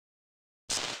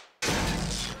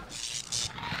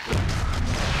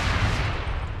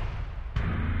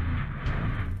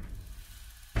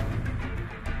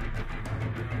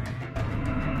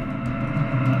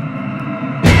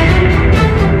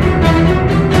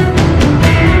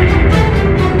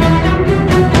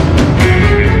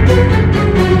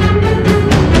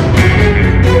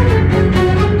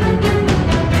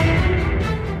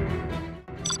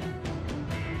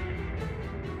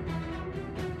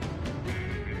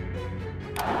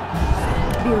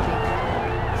Building.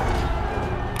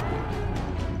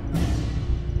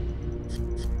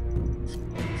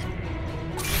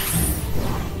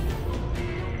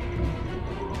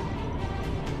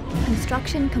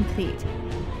 Construction complete.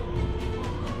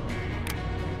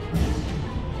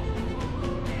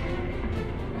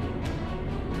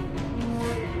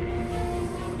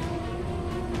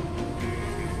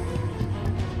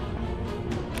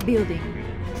 Building.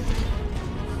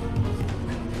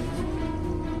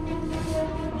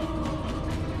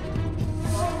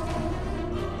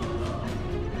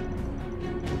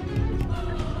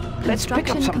 Let's pick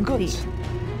up some complete. goods.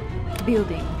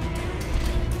 Building.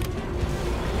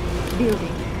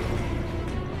 Building.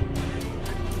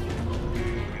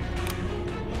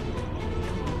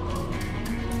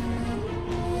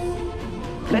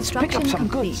 Let's pick up Construction some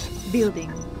complete. goods.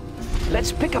 Building.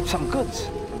 Let's pick up some goods.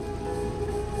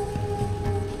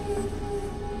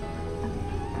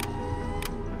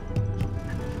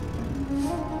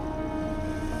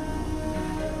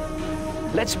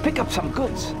 Let's pick up some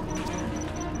goods.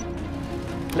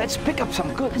 Let's pick up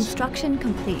some goods. Construction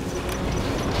complete.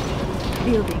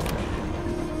 Building.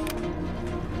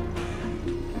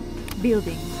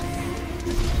 Building.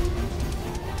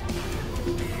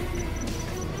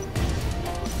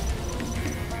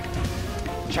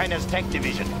 China's tank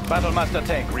division. Battlemaster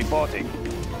tank reporting.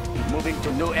 Moving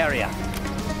to new area.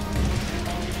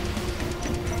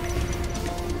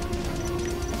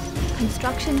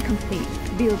 Construction complete.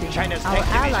 Building. China's Our tank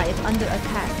ally division. is under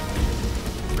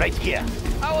attack. Right here.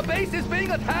 Our base is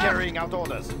being attacked! Carrying out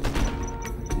orders.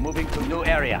 Moving to new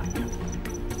area.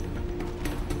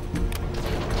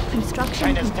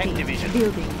 Construction China's complete. tank division.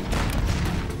 Building.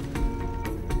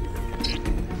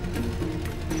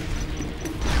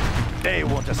 They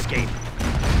won't escape.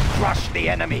 Crush the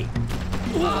enemy.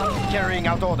 Carrying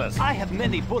out orders. I have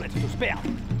many bullets to spare.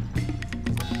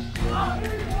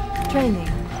 Training.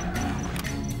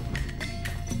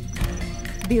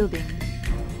 Building.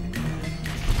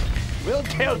 We'll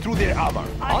tear through their armor.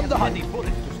 On the hunt. Many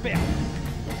bullets to spare.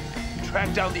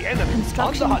 Track down the enemy.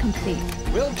 Construction On the hunt.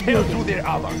 complete. We'll tear through their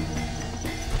armor.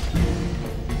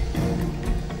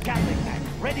 Gatling tank,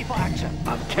 ready for action.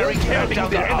 I'm carrying down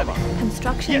their armor.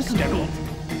 Construction Yes, complete. General.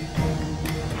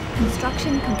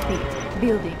 Construction complete.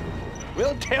 Building.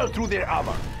 We'll tear through their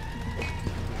armor.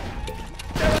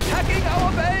 They're attacking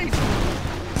our base!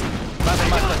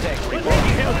 Battlemaster tank. We'll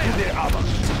tear through their armor.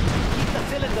 Keep the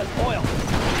cylinders oiled.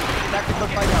 Tactical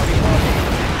fighter reporting.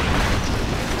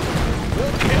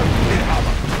 We'll tear through their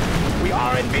armor. We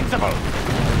are invincible.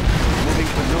 Moving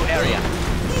to new area.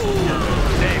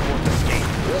 They won't escape.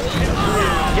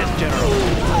 Yes, General.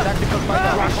 Tactical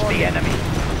fighter. Crush the enemy.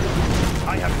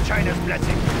 I have China's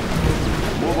blessing.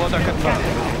 Move order confirmed.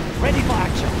 Ready for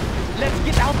action. Let's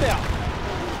get out there.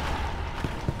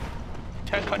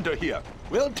 Tank under here.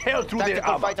 We'll tear through their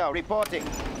armor. Fighter reporting.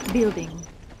 Building.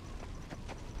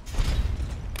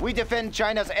 We defend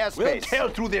China's airspace. We'll tear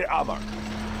through their armor.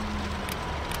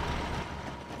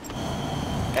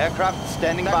 Aircraft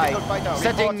standing by. Fighter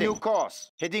Setting reporting. new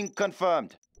course. Heading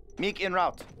confirmed. MiG en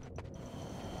route.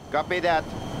 Copy that.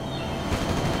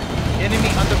 Enemy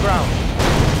underground.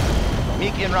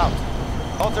 MiG en route.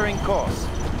 Altering course.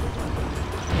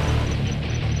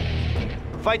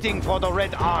 Fighting for the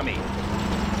Red Army.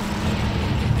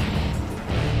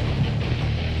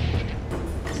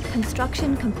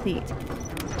 Construction complete.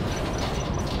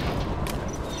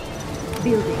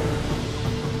 Building.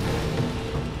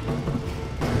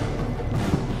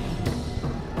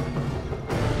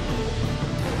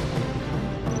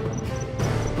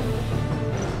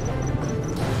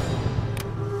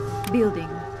 Building.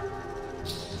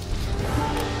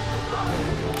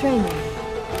 Training.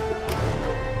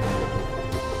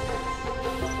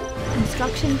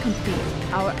 Construction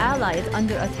complete. Our ally is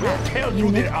under We'll attack. tear through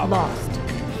Unit their armor. lost.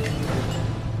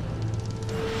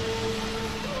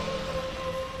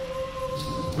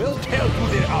 We'll tear through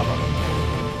their armor.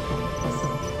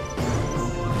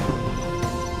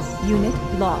 Unit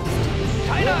lost.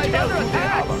 China is Tear under through their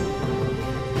attack!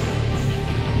 armor.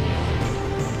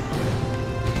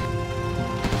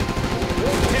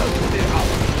 We'll tear through their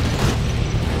armor.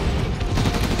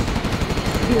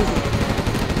 Building.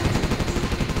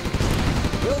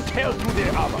 We'll tear through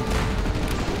their armor.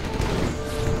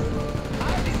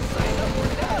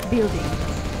 Building.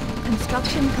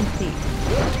 Construction complete.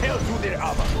 We'll tear through their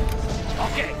armor.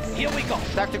 Okay, here we go.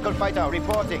 Tactical fighter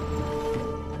reporting.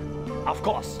 Of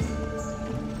course.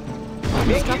 We'll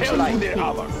tear Construction through their complete.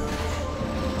 armor.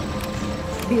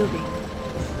 Building.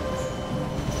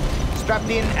 Strapped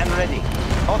in and ready.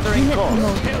 Altering Unit course.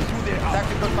 promoted. Tear through their armor.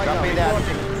 Tactical fighter Copy reporting.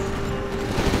 that.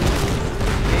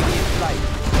 MiG in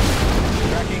flight.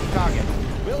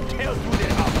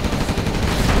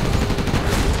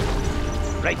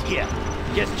 Right here.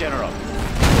 Yes, General.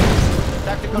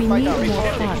 Tactical We fighter need more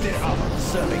reporting. funds.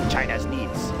 Serving China's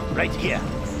needs. Right here.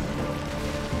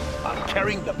 I'm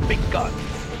carrying the big gun.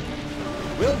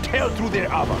 We'll tear through their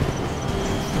armor.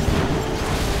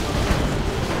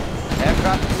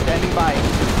 Aircraft standing by.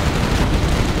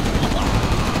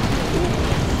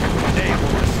 They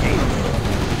won't escape.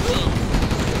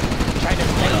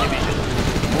 China's tank division.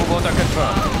 Move order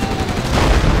confirmed.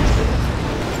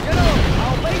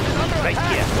 Our base is under Right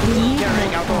attack. here.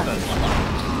 Carrying out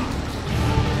orders.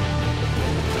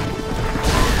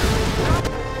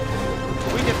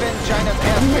 We defend China's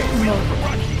airspace.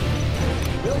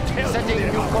 We'll tear through Setting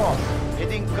their new armor. course.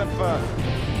 Heading confirmed.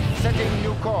 Setting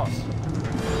new course.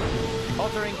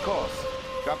 Altering course.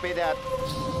 Copy that.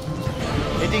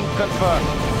 Heading confirmed.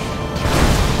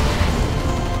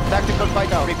 Tactical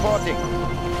fighter reporting.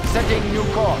 Setting new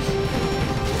course.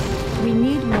 We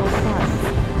need more funds.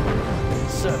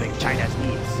 Serving China's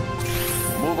needs.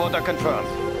 Move order confirmed.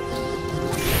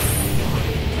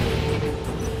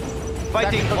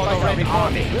 Fighting Tactical for the fighter Red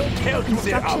Army. reporting. We'll tear through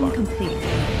their Construction armor. complete.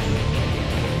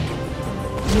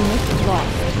 Unit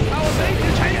lost. Our base is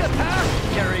under China's attack.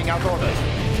 carrying out orders.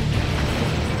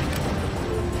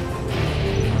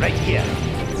 Right here.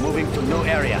 Moving to new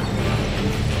area.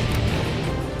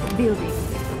 Building.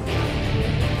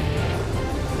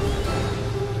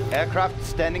 Aircraft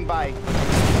standing by.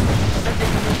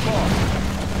 Setting new course.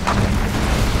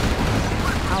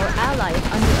 Our ally is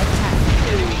under attack.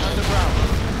 Enemy underground.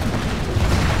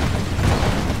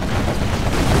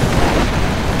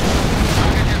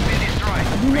 Target has been destroyed.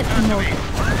 Unit promoted.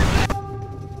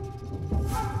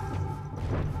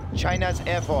 China's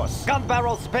Air Force. Gun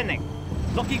barrel spinning.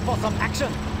 Looking for some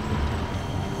action.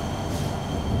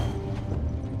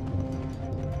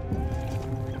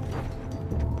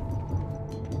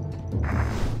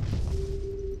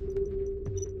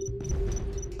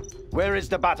 Where is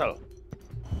the battle?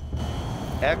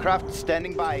 Aircraft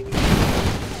standing by.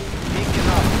 Beacon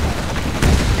up.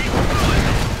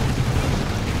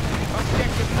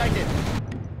 Objective sighted.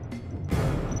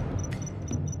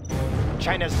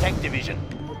 China's tank division.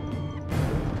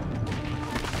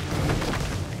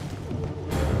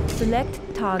 Select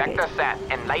target. set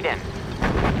and light in.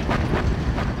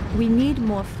 We need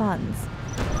more funds.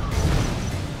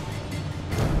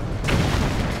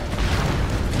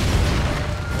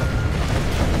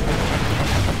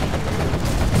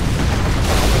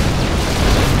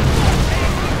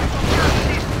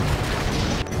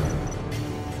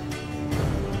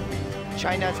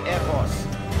 China's Air Force.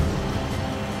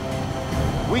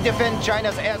 We defend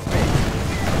China's airspace.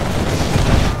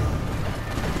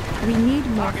 We need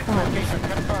more Target funds. location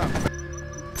confirmed.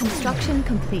 Construction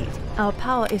complete. Our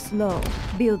power is low.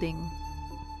 Building.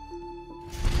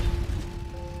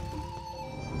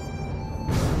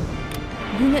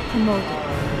 Unit promoted.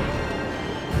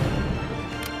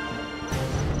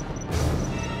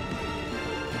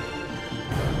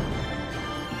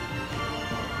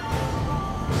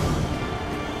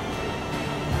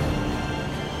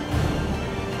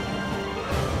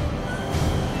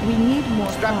 We need more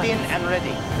Strapped in funds. and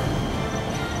ready.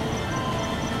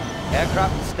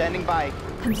 Aircraft standing by.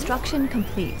 Construction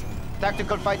complete.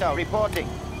 Tactical fighter reporting.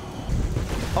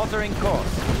 Altering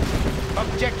course.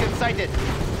 Objective sighted.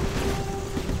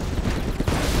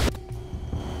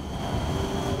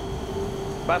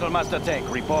 Battlemaster tank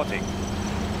reporting.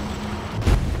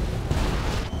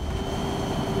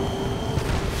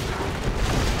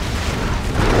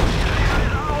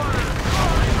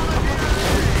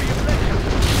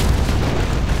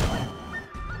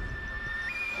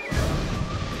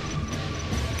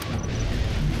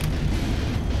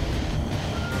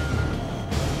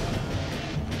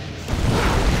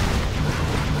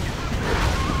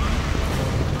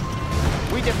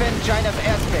 We defend China's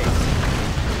airspace.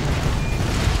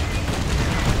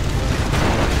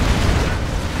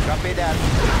 Copy that.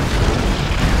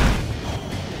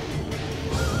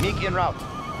 MiG en route.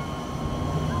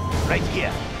 Right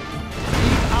here.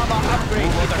 Need armor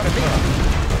upgrade is complete.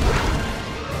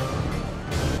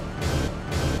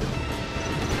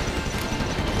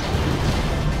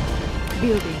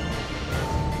 Building.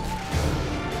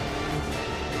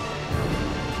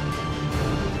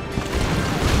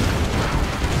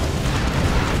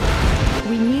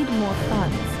 We need more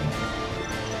funds.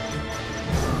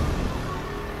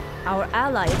 Our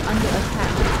ally is under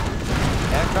attack.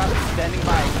 Aircraft standing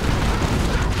by.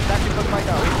 Tactical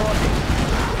fighter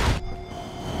reporting.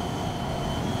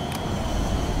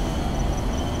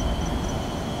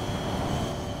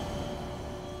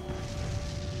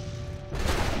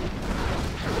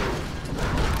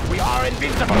 We are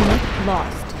invincible. Unit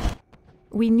lost.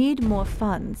 We need more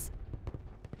funds.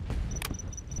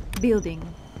 Building.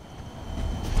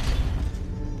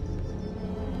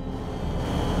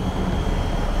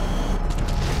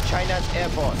 China's Air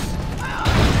Force.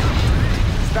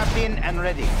 Strapped in and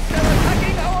ready. They're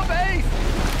attacking our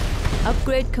base!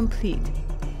 Upgrade complete.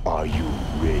 Are you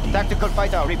ready? Tactical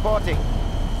fighter reporting.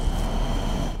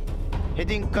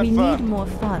 Heading We need confirmed. more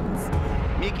funds.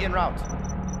 MiG en route.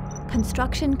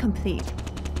 Construction complete.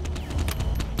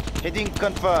 Heading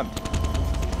confirmed.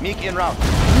 MiG en route.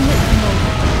 Unit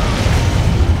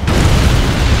promoted.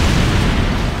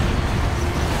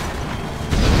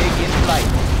 MiG in flight.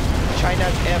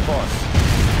 China's Air Force.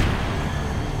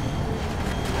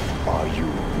 Are you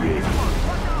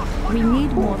ready? We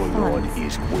need more Overlord funds.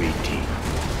 is waiting.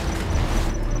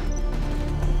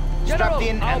 General, Strapped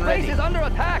in our and base ready. is under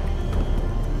attack!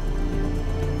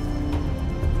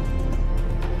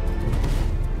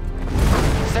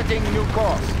 Setting new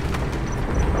course.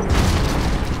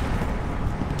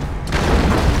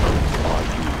 Are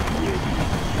you ready?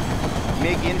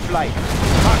 MiG in flight.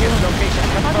 Target location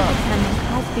Particle confirmed. cannon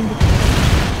has been detected.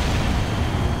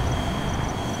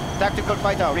 Tactical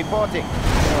fighter reporting.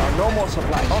 There are no more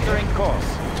supplies. Altering course.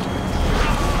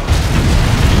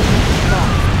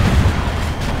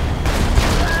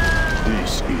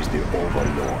 This is the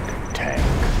Overlord tank.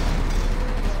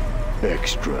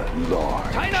 Extra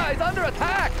large. China is under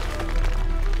attack!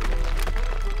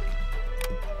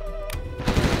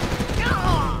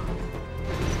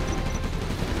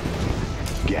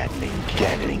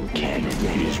 Gatling cannon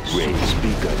is ready.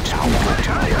 Speaker tower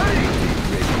ready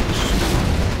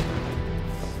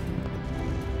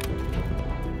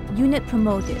soon. Unit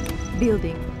promoted.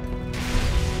 Building.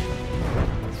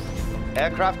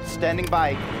 Aircraft standing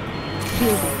by.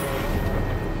 Building.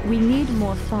 We need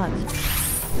more funds.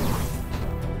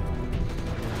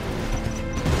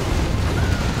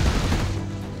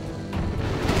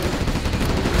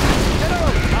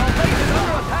 General, our base is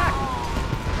under attack!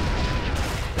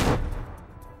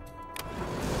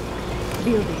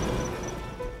 Building.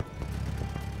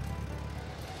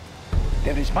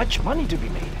 There is much money to be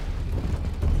made.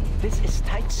 This is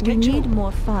tight We schedule. need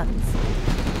more funds.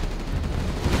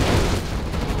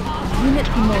 Unit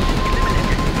promoted.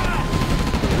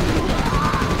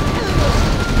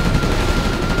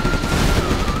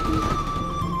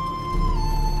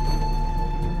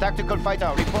 Tactical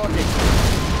fighter reporting.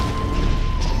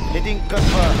 Heading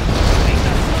confirmed.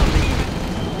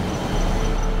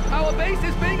 Our base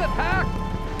is being attacked!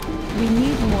 We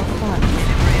need more funds.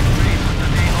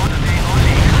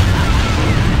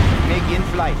 MiG in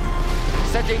flight.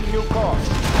 Setting new course.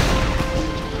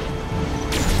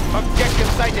 Objective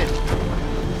sighted.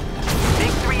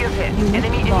 Big 3 is hit. Unit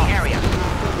Enemy in the lost. area.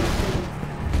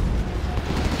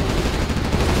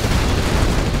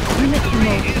 Unit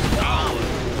promoted.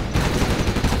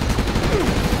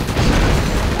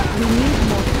 We need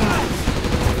more funds.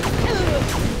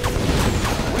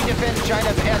 We defend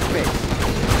China's airspace.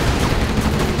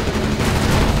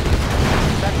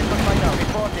 Tactical fighter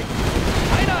reporting.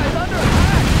 China is under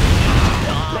attack!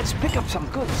 Let's pick up some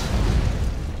goods.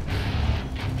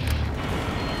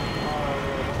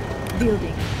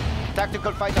 Building.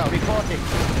 Tactical fighter reporting.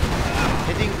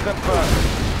 Heading confirmed.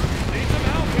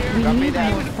 We Copy need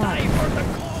that. more funds.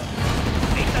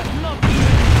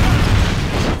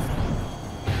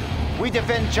 We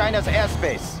defend China's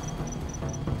airspace.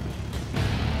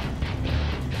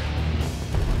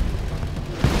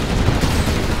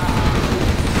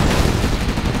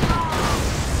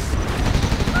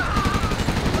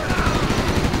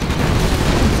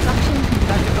 Construction complete.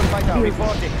 Tactical fighter Building.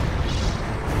 reporting.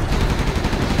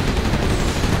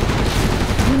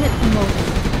 Unit promoted.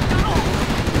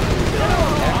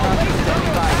 Aircraft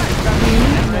standing by. We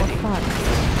need And more ready. funds.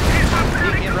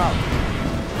 MiG en route.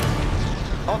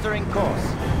 Altering course.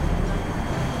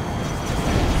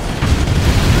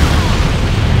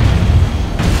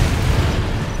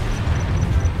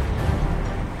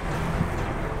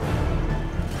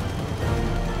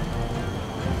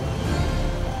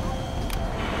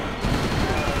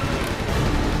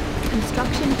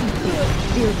 Construction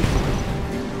complete. Building.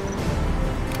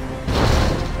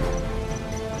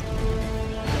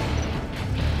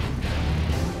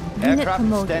 Unit Aircraft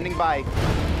promoted. standing by.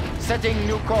 Setting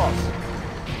new course.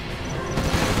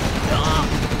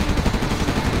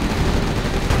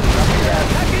 Copy that.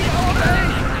 Attacking our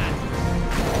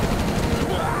base!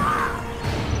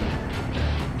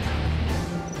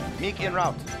 MiG en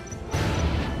route.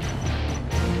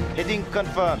 Heading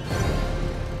confirmed.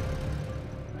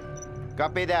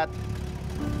 Copy that.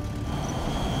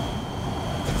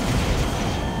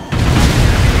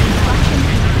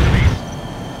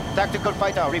 Tactical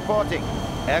fighter reporting.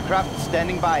 Aircraft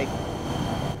standing by.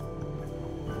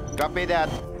 Copy that.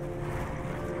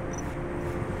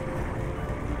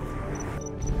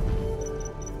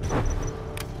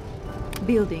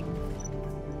 Building.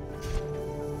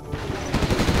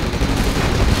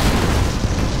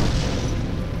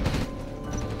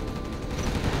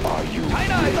 Are you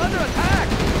China is under attack!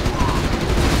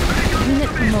 Unit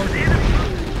promoted.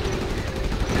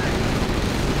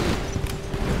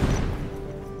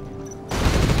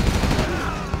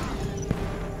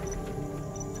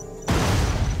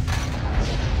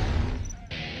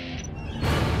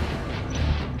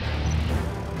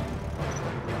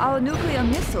 Our nuclear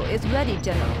missile is ready,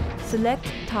 General. Select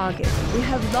target. We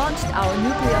have launched our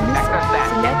nuclear missile.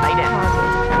 Select target.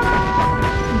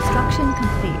 Construction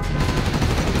complete.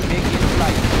 Make it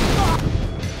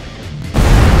flight.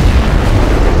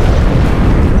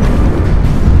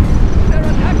 They're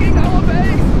attacking our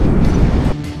base!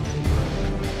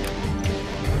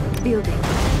 Building.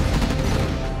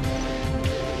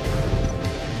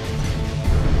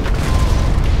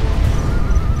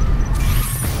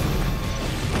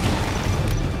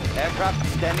 Aircraft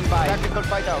standing by. Tactical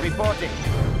fighter reporting.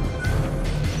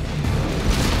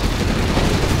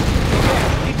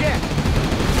 Eject!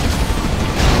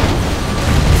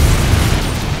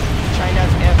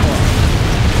 China's Air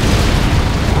Force.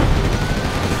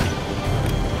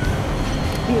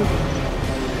 Building.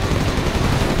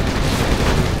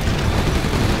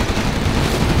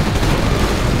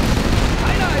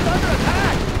 China is under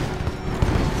attack!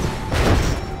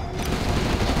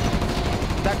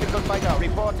 Tactical fighter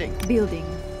reporting. Building.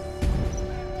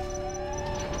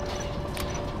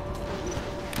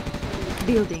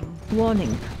 Building.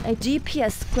 Warning. A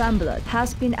GPS scrambler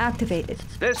has been activated.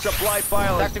 This supply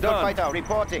file is Tactical done. fighter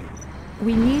reporting.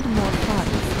 We need more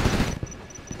funds.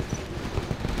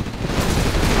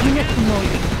 Unit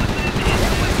promoted.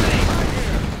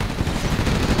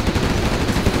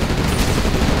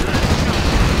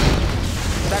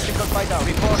 Tactical fighter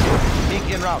reporting.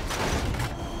 Peak en route.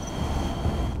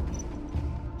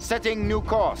 Setting new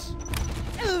course.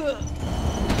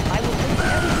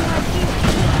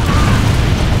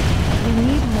 We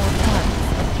need more funds.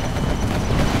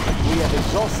 We have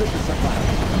exhausted the supply.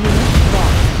 Unit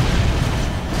lost.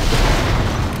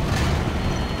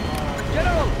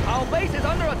 General, our base is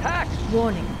under attack!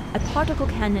 Warning. A particle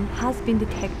cannon has been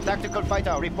detected. Tactical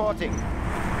fighter reporting.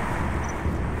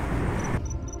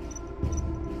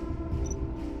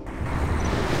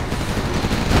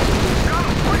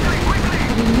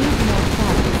 We need more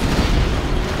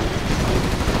funds.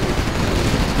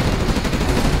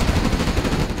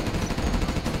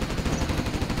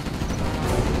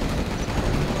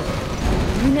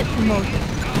 Unit promoted.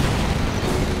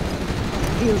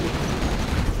 Building.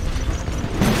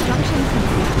 Construction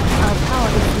complete. Our power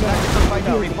is Tactical low.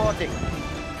 fighter Building. reporting.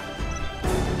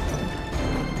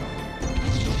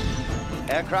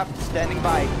 Aircraft standing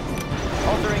by.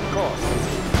 Altering course.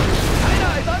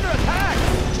 China is under attack!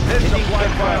 This supply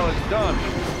file is done.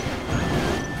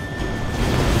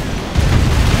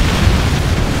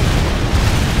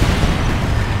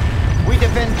 We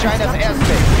defend China's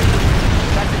airspace.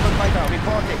 Tactical fighter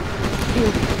reporting.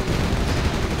 Building.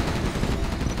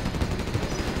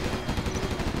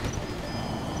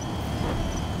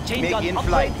 Chain Make gun in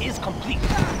upgrade flight. is complete.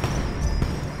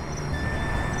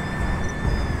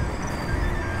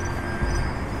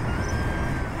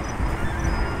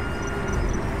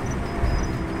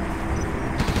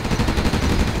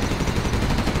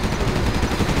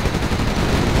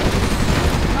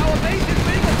 Our base is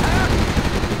being attacked!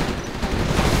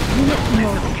 Unit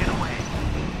promoted.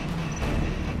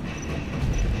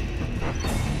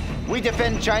 We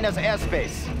defend China's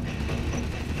airspace.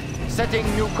 Setting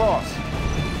new course.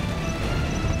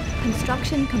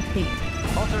 Construction complete.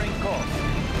 Altering course.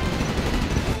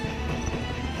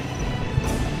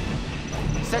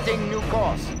 Setting new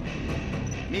course.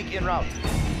 MiG en route.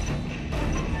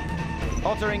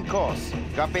 Altering course.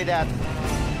 Copy that.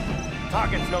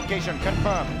 Target's location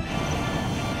confirmed.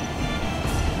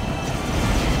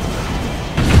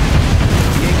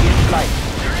 MiG in flight.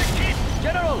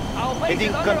 General, our base Heading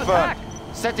is under confirmed. attack!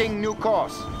 Setting new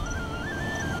course.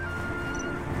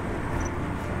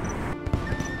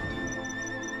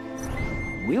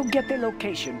 We'll get their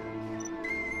location.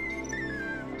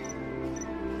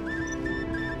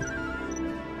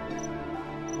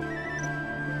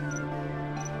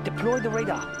 Deploy the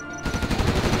radar.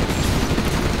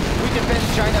 We defend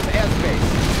China's airspace.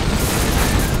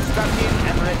 Stuck in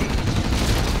and ready.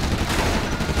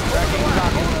 Tracking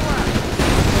target.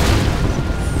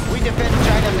 We defend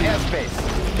China's airspace.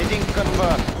 Hitting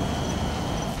confirmed.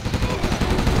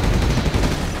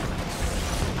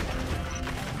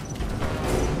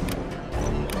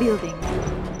 Building.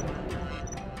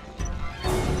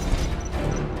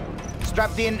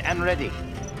 Strapped in and ready.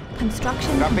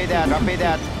 Construction Copy that, copy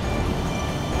that.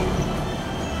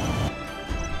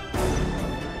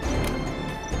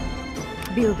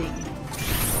 Building.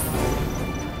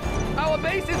 Our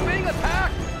base is being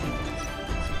attacked!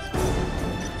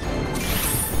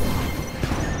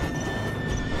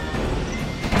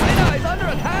 China is under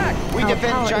attack! We Our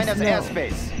defend power is China's low.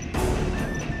 airspace.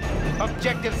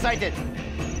 Objective sighted.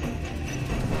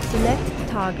 Select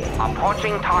target.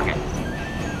 Approaching target.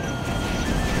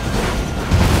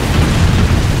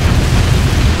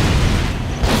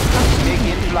 MiG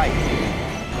in flight.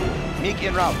 MiG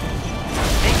en route.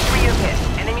 Big 3 is hit.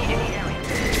 Enemy in the area.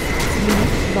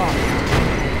 Unit lost.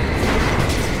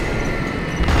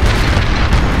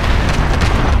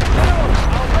 General,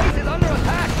 our base is under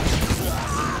attack!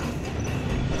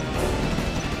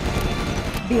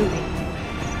 Building.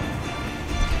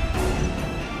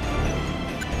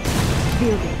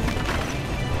 Building.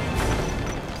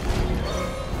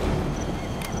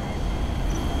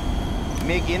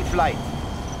 MiG in flight.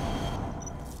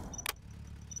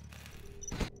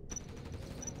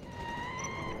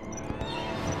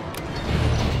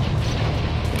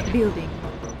 Building.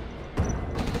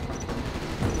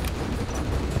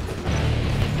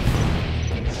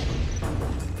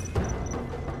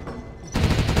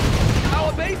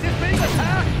 Our base is being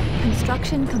attacked!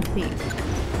 Construction complete.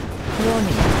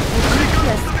 Warning. A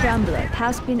GPS scrambler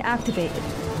has been activated.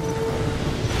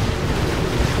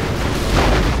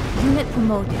 Unit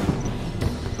promoted.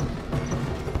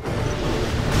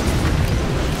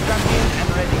 Strapped in and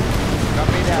ready.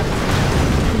 Copy that.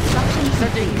 Construction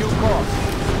Setting complete. new course.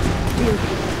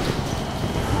 Building.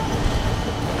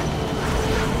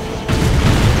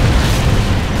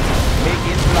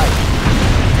 MiG in flight.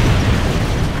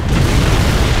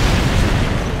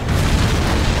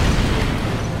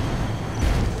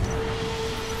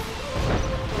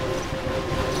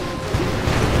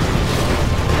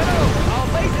 General, our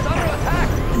base is under attack!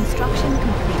 Construction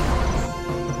complete.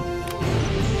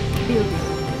 Building.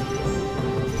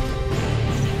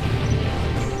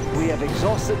 We have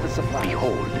exhausted the supply.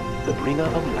 Behold, the bringer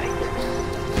of light.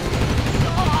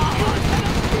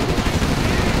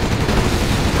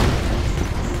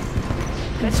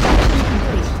 Construction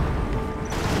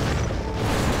complete.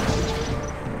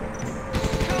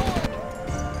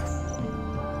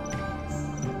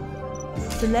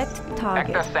 Select target.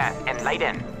 Vector set and light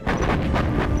in.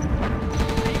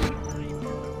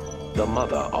 The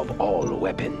mother of all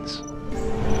weapons.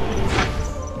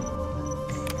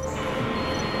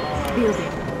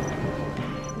 Building.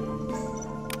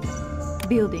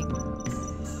 Building.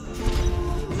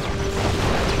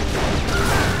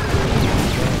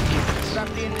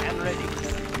 Strapped in and ready.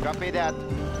 Copy that.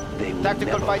 They will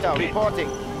Tactical never fighter forget. reporting.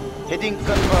 Heading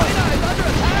confirmed. China is under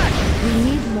attack!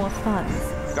 We need more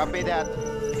funds. Copy that.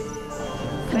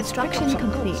 Construction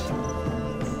complete.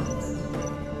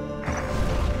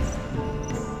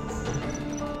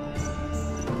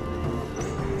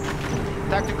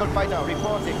 Tactical fighter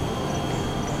reporting.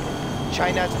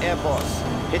 China's Air Force.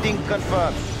 Heading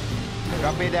confirmed.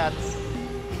 Copy that.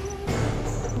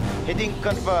 Heading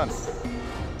confirmed.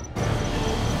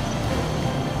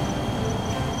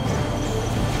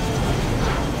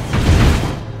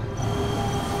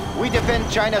 We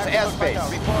defend China's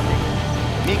airspace.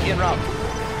 MiG en route.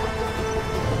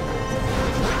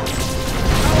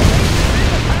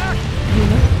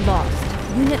 Unit lost.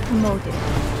 Unit promoted.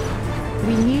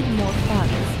 We need more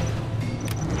funds.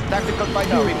 Tactical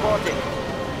fighter reporting.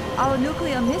 Our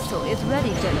nuclear missile is ready,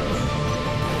 General.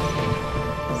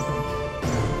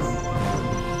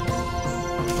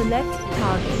 Select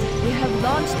target. We have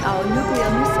launched our nuclear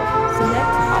missile.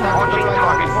 Select target. Approaching Tactical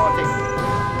fighter target. reporting.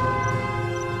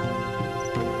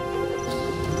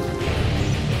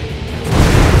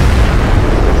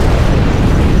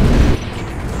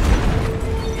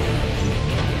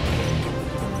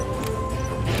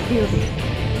 Building.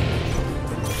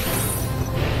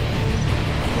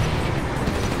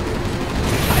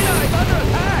 China is under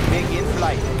attack! MiG in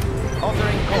flight.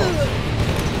 Altering course.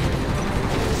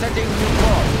 Setting new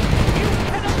course.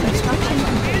 Construction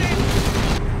complete.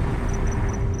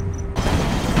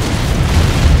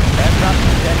 Aircraft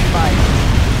standing by.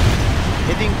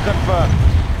 Heading confirmed.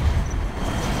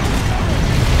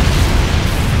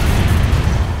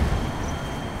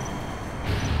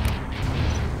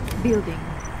 Building.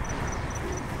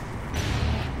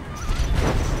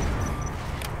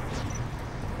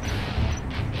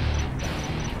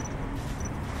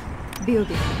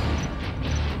 Building.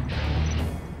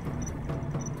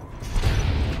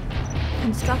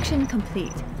 Construction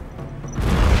complete.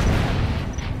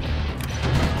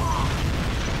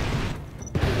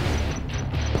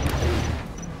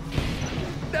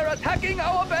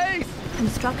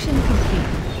 Construction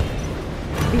complete.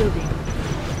 Building.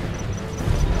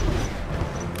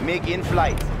 MiG in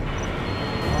flight.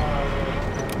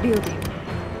 Building.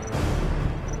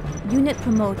 Unit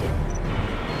promoted.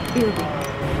 Building.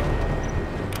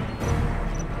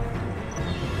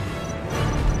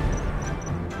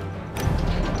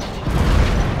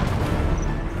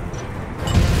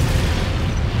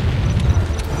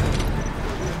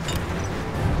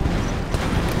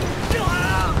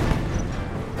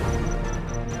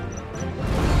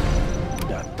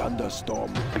 The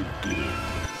thunderstorm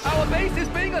begins. Our base is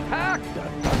being attacked! The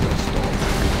thunderstorm.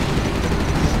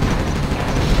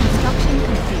 Construction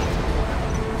complete.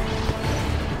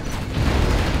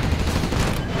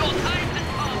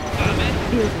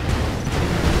 Building.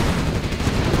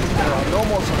 There are no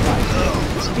more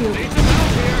supplies. Building.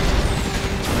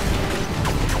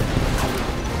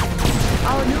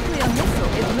 Our nuclear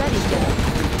missile is ready, General.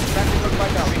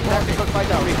 Tactical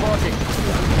fighter reporting.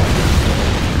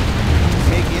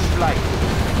 MiG in flight.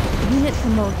 Unit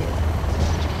promoted.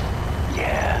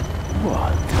 Yeah.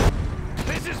 What?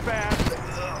 This is bad.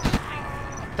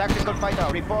 Tactical fighter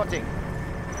reporting.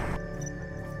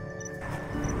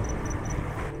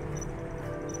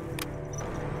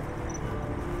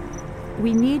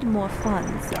 We need more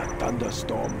funds. The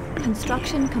thunderstorm begins.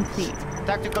 Construction complete.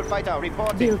 Tactical fighter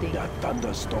reporting. Building. The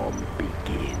thunderstorm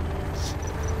begins.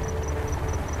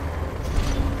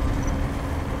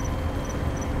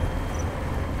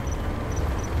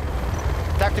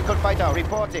 Tactical fighter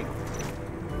reporting.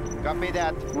 Copy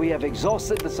that. We have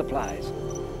exhausted the supplies.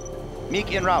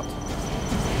 MiG en route.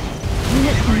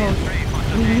 Unit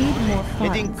promoted. We need more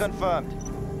Heading funds. confirmed.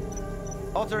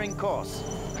 Altering course.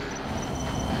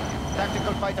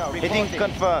 Tactical fighter reporting. Heading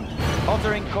confirmed.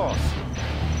 Altering course.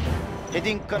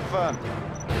 Heading confirmed.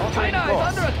 Altering China is course.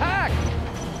 under attack!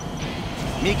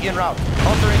 MiG en route.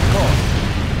 Altering course.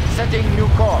 Setting new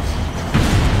course.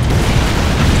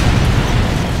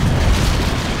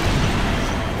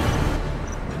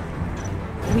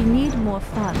 We need more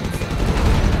funds.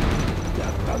 The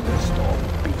thunderstorm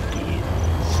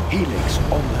begins. Helix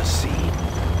on the scene.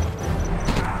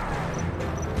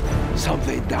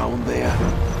 Something down there.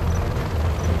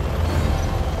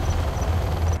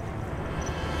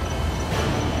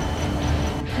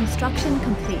 Construction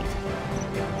complete.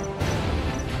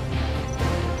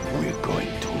 We're going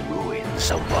to ruin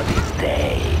somebody's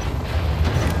day.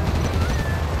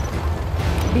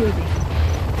 Building.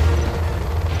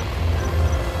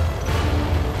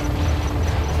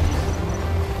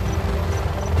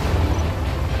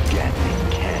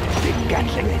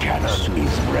 Gatling cannon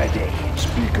is ready.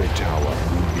 Speaker tower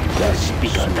will be ready. The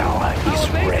speaker tower is Our base is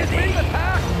being ready.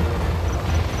 attacked!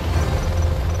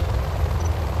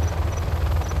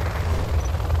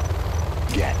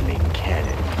 Gatling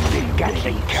cannon. The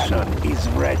Gatling cannon is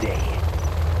ready.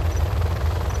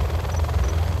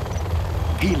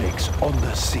 Helix on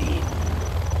the scene.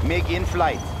 MiG in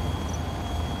flight.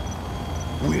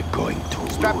 We're going to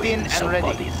Strapped ruin in and ready.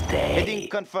 somebody's day. Heading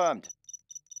confirmed.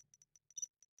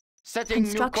 Setting new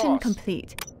Construction course.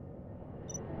 complete.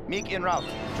 MiG en route.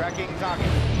 Tracking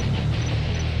target.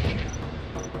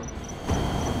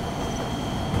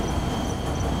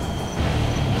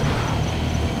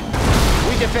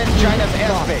 We defend China's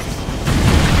airspace.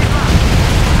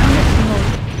 Unit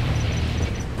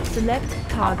promoted. Select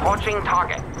target. Approaching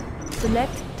target.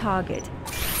 Select target.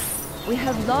 We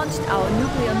have launched our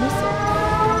nuclear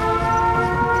missile.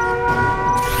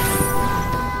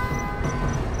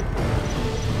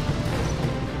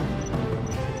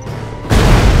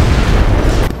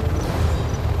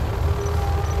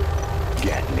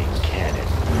 Gatling cannon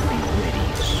will be ready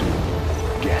soon.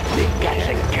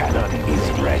 Gatling cannon is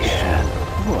ready.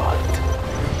 What?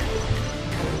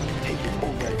 Take it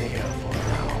over there for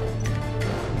now.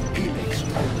 Helix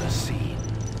on the scene.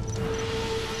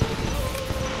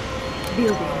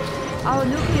 Building. Our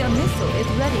nuclear missile is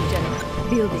ready, General.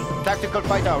 Building. Tactical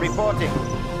fighter reporting.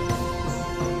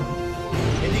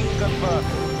 Heading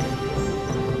confirmed.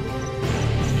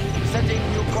 Setting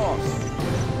new course.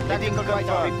 Tactical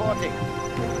fighter reporting.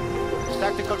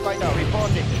 Tactical fighter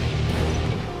reporting.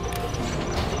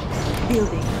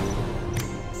 Building.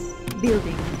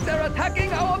 Building. They're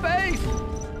attacking our base!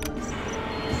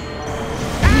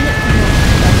 Unit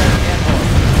promoted.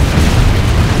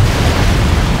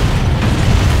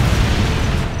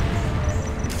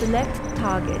 Select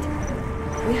target.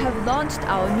 We have launched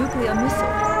our nuclear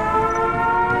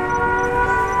missile.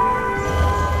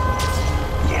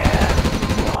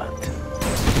 What?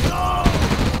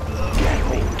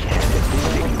 Gatling cannon.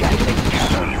 The Gatling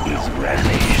cannon is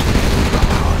ready. From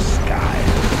our sky.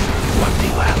 What do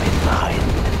you have in mind?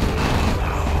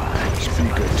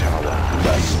 Speaker tower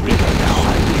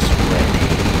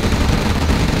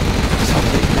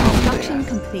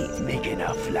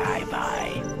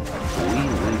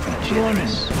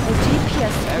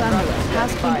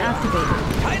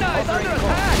activated. China is under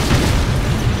attack!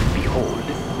 Behold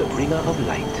the bringer of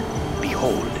light.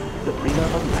 Behold the bringer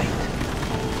of light.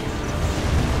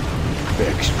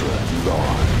 Extra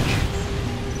large.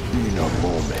 In a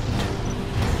moment.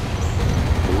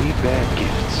 We bear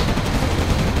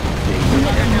gifts.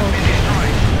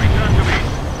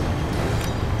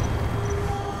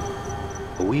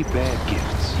 We bear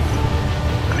gifts.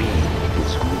 Green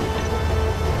is good.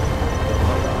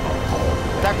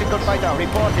 Tactical fighter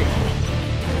reporting.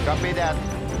 Copy that.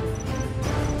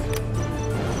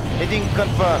 Heading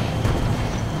confirmed.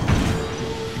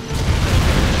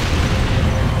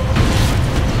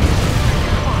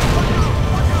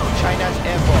 China's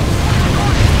Air Force.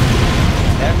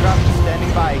 Aircraft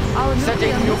standing by. Our Setting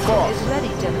nuclear new missile course. is ready,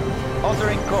 General.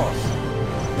 Altering course.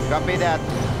 Copy that.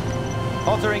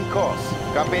 Altering course.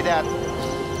 Copy that.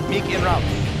 MiG en route.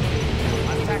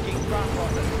 Attacking ground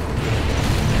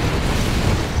forces.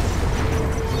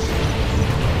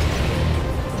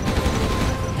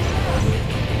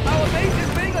 Our base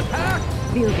is being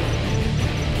attacked! Building.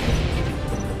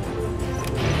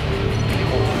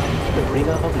 The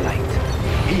bringer of light.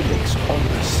 Helix on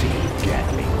the sea.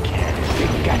 Gatling cannon.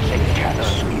 The Gatling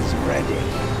cannon is ready.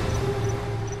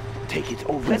 Take it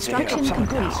over Construction there.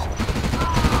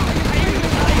 complete.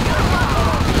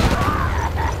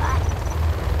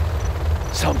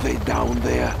 Something down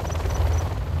there.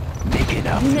 Making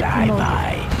a Unit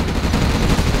flyby.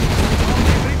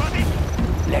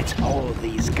 Let's hold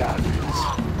these guns.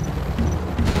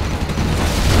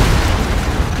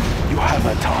 You have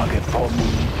a target for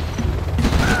me.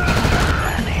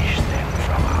 Banish them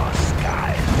from our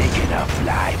sky. Making a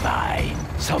flyby.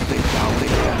 Something down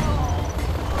there.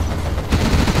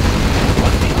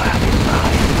 What do you have in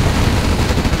mind?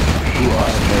 You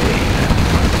are ready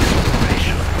for this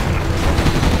operation.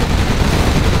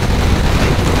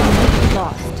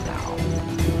 Lost.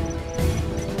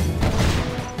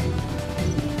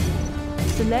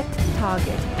 Select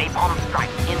target. Napalm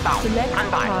strike inbound. Select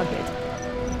Standby. target.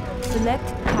 Select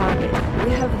target.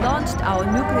 We have launched our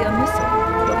nuclear missile.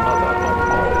 The mother of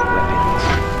all weapons.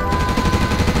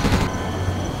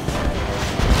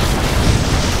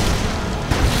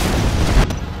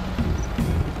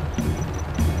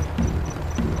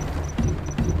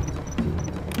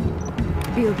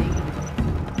 Building.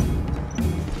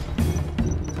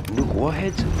 Nuke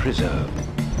warheads preserved.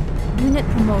 Unit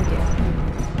promoted.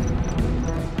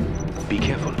 Be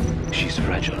careful, she's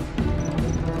fragile.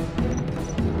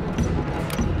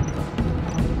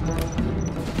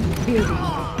 Building.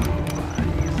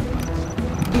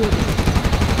 Building.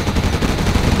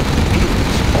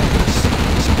 Helix on the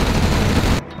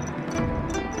seas.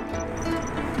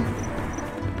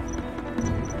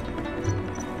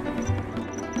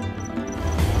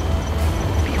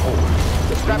 Behold,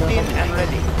 the Strapped bringer in of and light.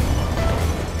 ready.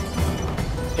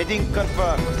 Heading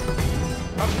confirmed.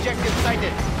 Objective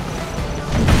sighted.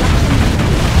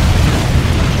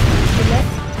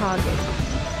 Select target.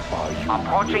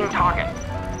 Approaching target.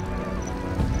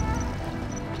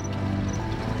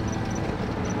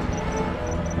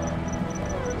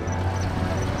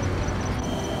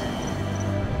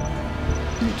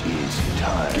 It is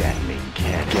time.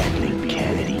 Gatling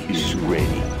cannon is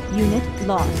ready. Unit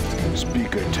lost.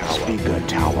 Speaker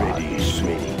tower is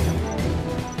ready.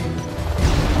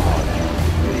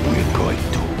 We're going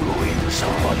to ruin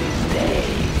somebody's day.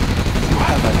 You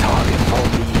have a target for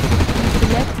me.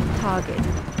 Select target.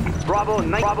 Bravo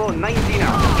 19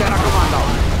 now. General Commando.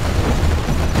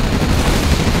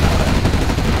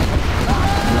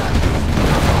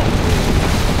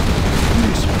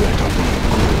 This better be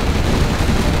good.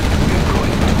 We're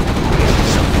going to ruin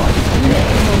somebody's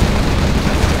day.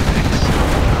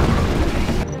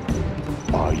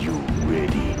 Are you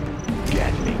ready?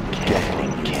 Gatling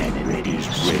cannon ready.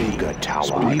 Speaker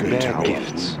tower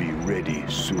gifts. Will be ready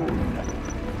soon.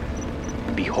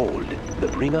 Behold the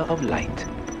bringer of light.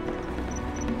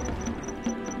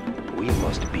 We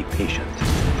must be patient.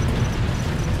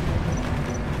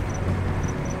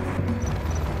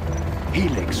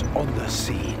 Helix on the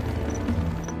scene.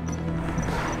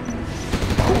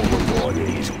 Overlord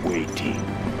is waiting.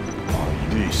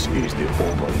 This is the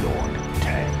Overlord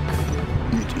tank.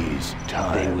 It is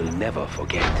time. They will never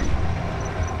forget.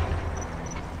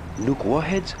 Nuke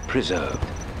warheads preserved.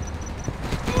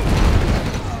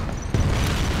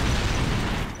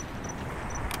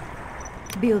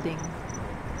 Building.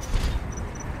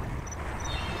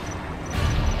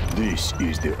 This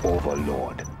is the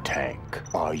Overlord tank.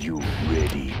 Are you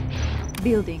ready?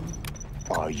 Building.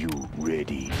 Are you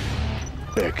ready?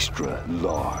 Extra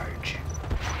large.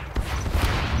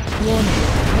 Warning.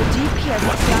 The GPS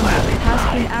jammer has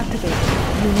been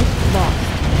activated. Unit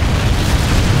lost.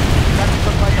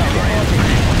 Tactical fighter reporting.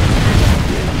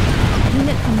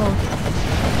 Unit promoted.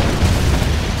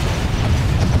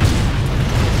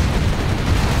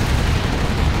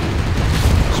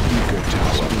 Speaker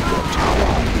tower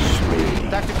is ready.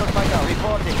 Tactical fighter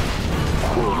reporting.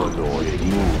 Overlord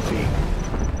moving.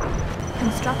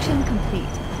 Construction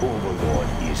complete. Overlord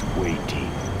is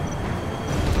waiting.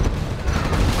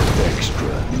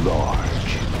 Extra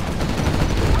large.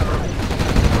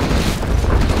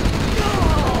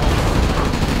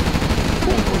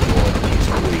 Overlord is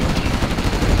waiting.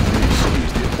 This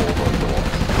is the Overlord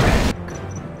tank.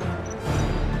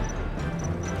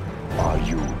 Are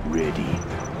you ready?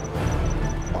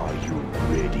 Are you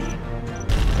ready?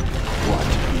 What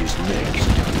is next?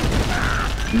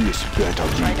 This better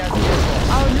be good.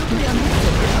 Our nuclear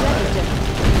missile is ready, General.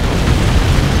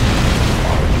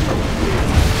 Are you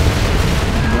ready?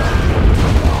 Nothing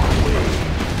in our way.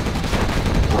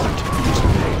 What is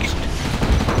next?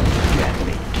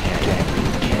 Gatling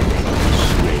cannons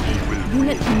ready.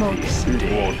 Unit promoted. It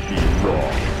won't be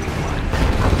long.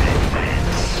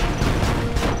 Advance.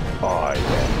 I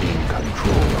am in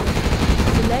control.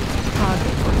 Select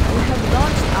target. We have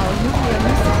launched our nuclear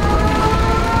missile.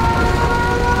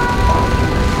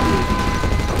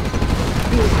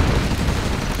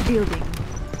 Building.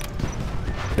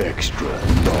 Extra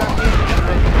large.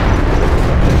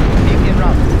 Make it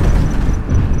round.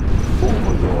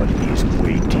 Overlord is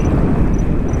waiting.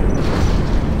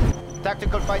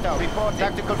 Tactical fighter report.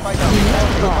 Tactical fighter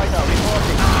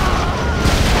reporting.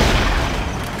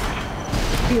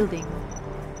 Building.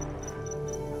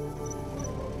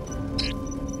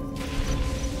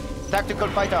 Tactical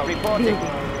fighter reporting.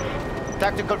 Building.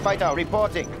 Tactical fighter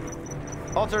reporting.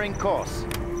 Altering course.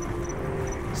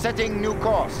 Setting new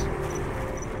course.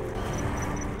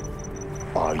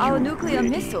 Are you Our nuclear ready?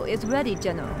 missile is ready,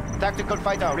 General. Tactical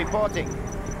fighter reporting.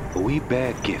 We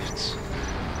bear gifts.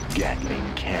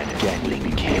 Gatling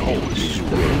cannons is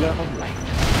ready.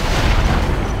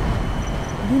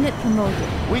 Unit promoted.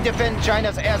 We defend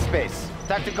China's airspace.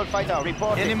 Tactical fighter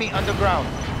reporting. Enemy underground.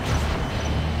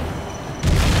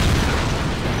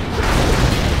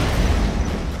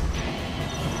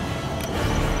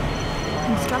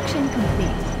 Construction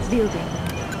complete. Building.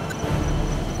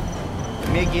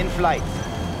 MiG in flight.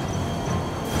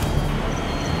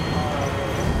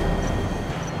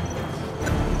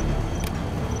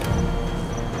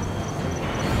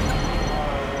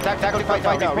 Tactical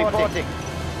fighter reporting.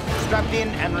 Strapped in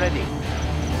and ready.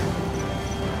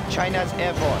 China's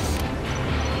Air Force.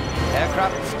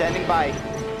 Aircraft standing by.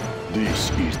 This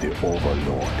is the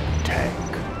Overlord tank.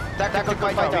 Tactical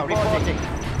fighter reporting.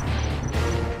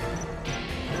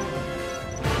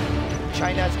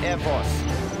 China's Air Force.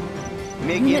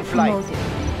 MiG in Unit flight. promoted.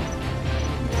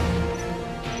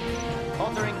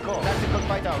 Altering course. Tactical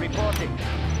fighter reporting.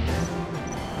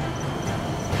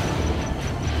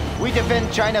 We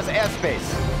defend China's airspace.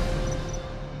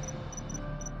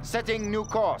 Setting new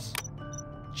course.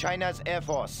 China's Air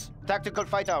Force. Tactical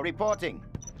fighter reporting.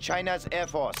 China's Air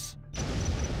Force.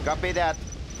 Copy that.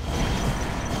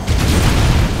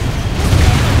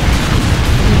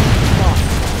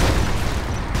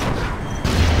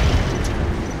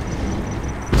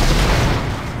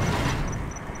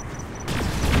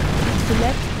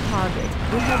 Select target.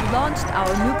 We have launched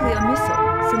our nuclear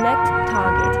missile. Select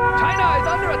target. China is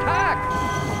under attack!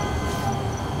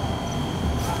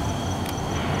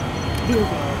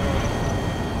 Building.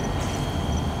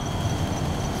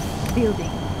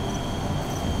 Building.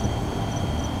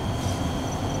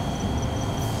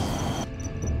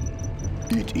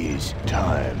 It is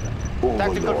time.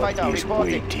 Tactical Overlord fighter is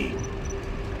reporting. waiting.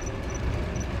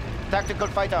 Tactical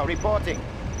fighter reporting.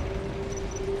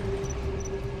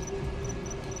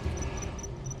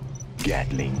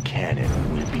 Gatling cannon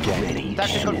will be ready.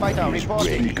 Tactical Cannon fighter is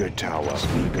reporting. ready. Speaker tower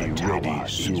will be ready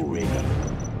soon.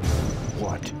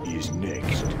 What is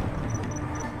next?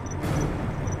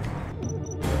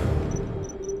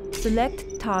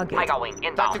 Select target. Tiger wing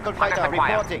inbound. Tactical Target fighter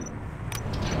acquired. reporting.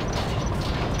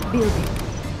 Building.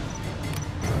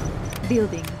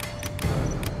 Building.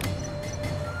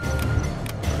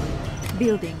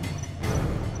 Building.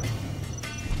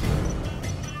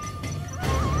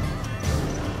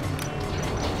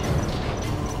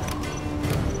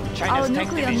 Our China's tank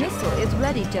nuclear division. missile is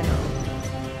ready, General.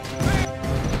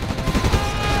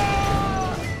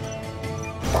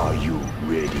 Are you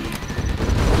ready?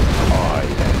 I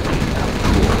am in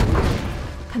control.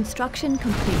 Construction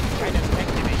complete. China's tank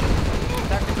division.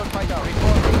 Tactical fighter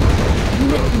reporting.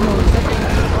 Unit promoted.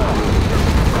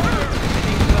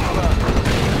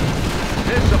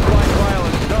 This supply trial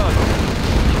is done.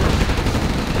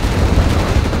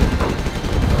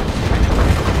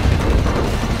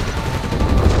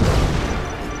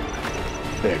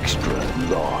 extra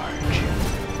large.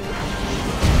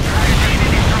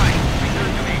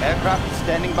 Aircraft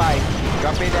standing by.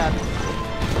 Copy that.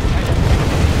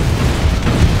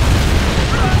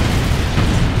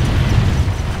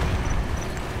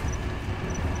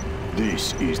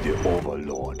 This is the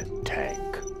Overlord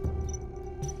tank.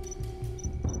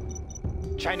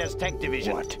 China's tank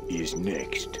division. What is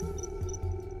next?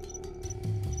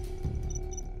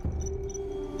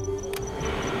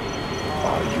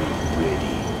 Are you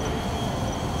ready?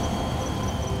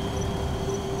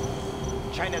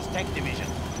 China's tank division.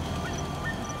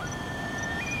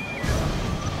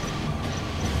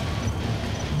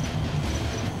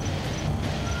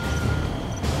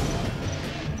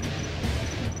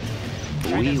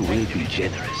 We will be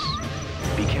generous.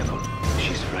 Be careful.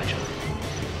 She's fragile.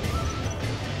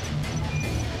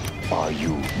 Are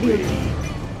you ready?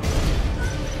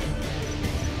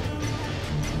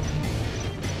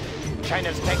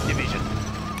 China's tank division.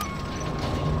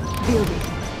 Building.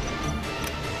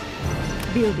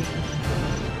 Building.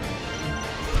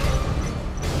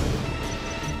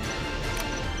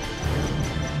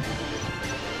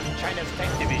 China's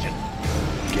tank division.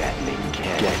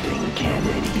 Gatling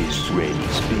cannon is ready.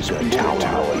 Speaker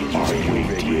tower is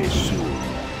waiting soon.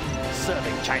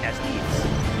 Serving China's needs.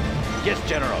 Yes,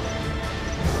 General.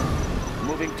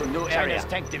 Moving to new area. China's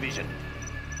tank division.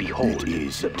 Behold, it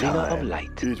is the bringer of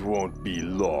light. It won't be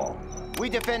long. We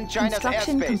defend China's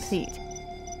Construction airspace. complete.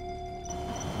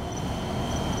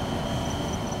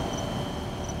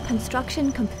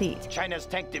 Construction complete. China's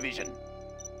tank division.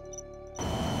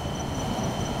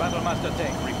 Battlemaster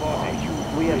tank reporting.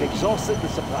 We have exhausted the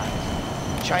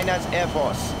supplies. China's Air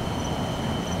Force.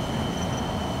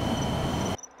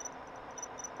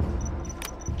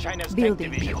 China's Building.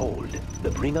 tank division. Behold,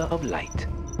 the bringer of light.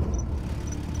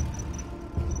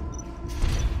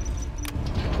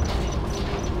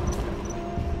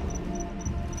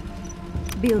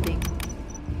 Building.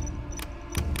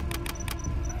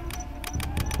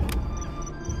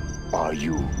 Are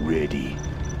you ready?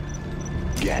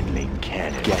 Gatling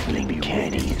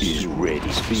cannon is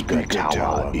ready. Speaker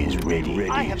tower is ready.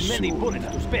 I have many soon. bullets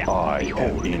to spare. I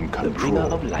am in the control. bringer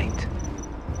of light.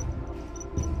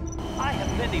 I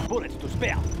have many bullets to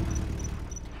spare.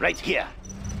 Right here.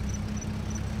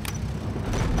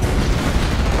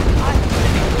 I have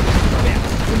many bullets to spare.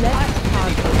 Select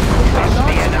target. We have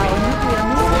launched our nuclear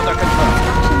missile. Order confirmed.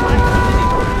 I have many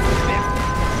bullets to spare.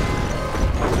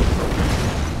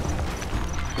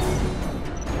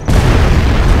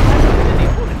 Many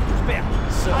bullets to spare.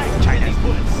 Serving Chinese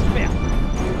bullets to spare.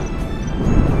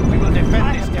 We will defend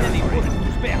this territory. Bullets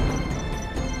to spare.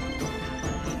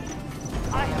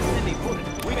 I have many bullets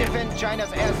to We spare. defend China's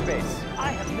airspace.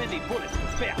 I have many bullets to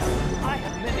spare. I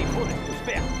have many bullets to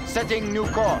spare. Setting new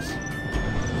course.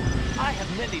 I have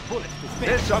many bullets to spare.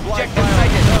 This objective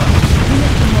sighted.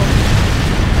 Unit promoted.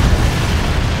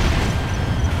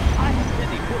 I have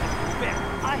many bullets to spare.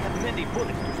 I have many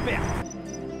bullets to spare.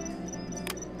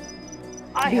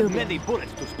 I have Building. many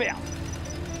bullets to spare.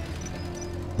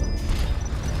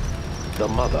 The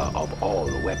mother of all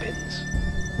weapons.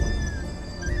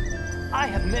 I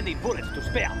have many bullets to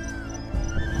spare.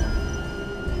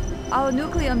 Our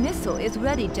nuclear missile is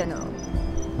ready, General.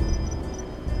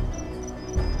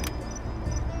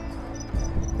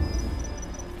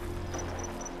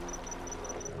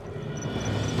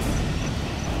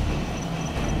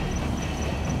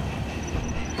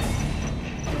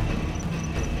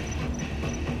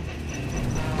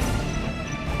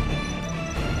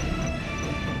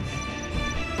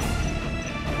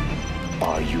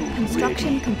 Are you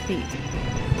Construction ready? complete.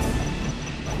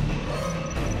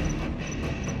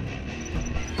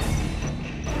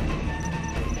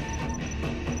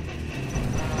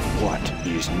 What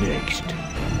is next?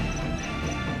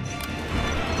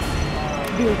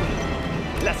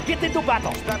 Building. Let's get into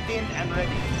battle. Strapped in and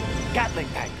ready. Gatling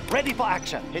tank, ready for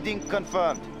action. Heading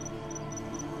confirmed.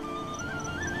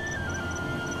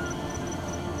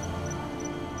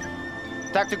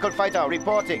 Tactical fighter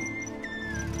reporting.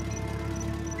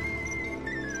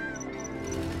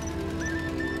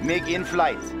 MiG in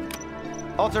flight.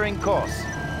 Altering course.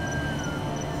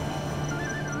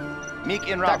 MiG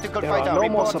en route. Tactical There fighter are no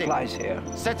reporting. more supplies here.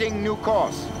 Setting new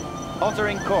course.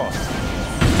 Altering course.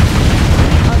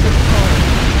 Under control.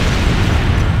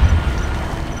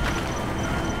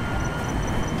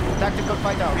 Tactical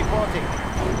fighter reporting.